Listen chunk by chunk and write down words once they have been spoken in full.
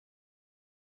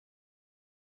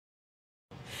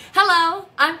Hello,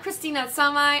 I'm Kristina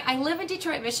Camaj. I live in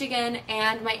Detroit, Michigan,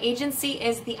 and my agency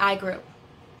is the I Group.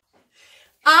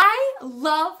 I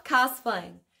love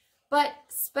cosplaying, but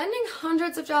spending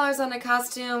hundreds of dollars on a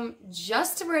costume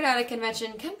just to wear it at a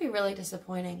convention can be really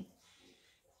disappointing.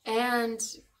 And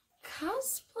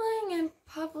cosplaying in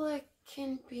public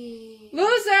can be...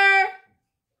 Loser!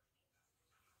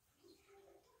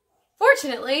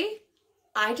 Fortunately,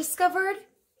 I discovered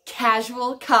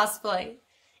casual cosplay.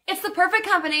 It's the perfect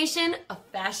combination of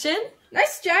fashion,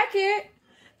 Nice jacket.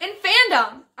 and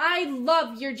fandom. I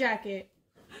love your jacket.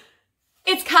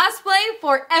 It's cosplay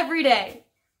for every day.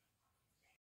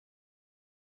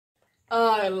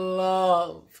 I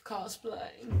love cosplay.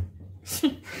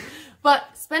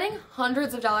 But spending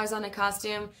hundreds of dollars on a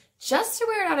costume just to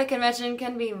wear it at a convention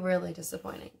can be really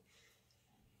disappointing.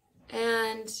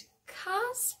 And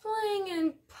cosplaying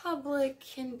in public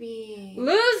can be...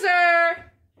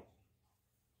 Loser!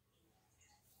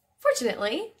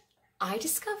 Fortunately, I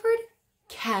discovered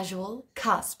casual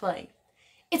cosplay.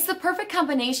 It's the perfect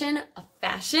combination of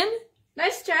fashion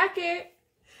Nice jacket.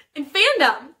 and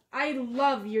fandom. I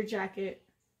love your jacket.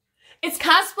 It's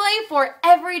cosplay for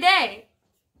every day.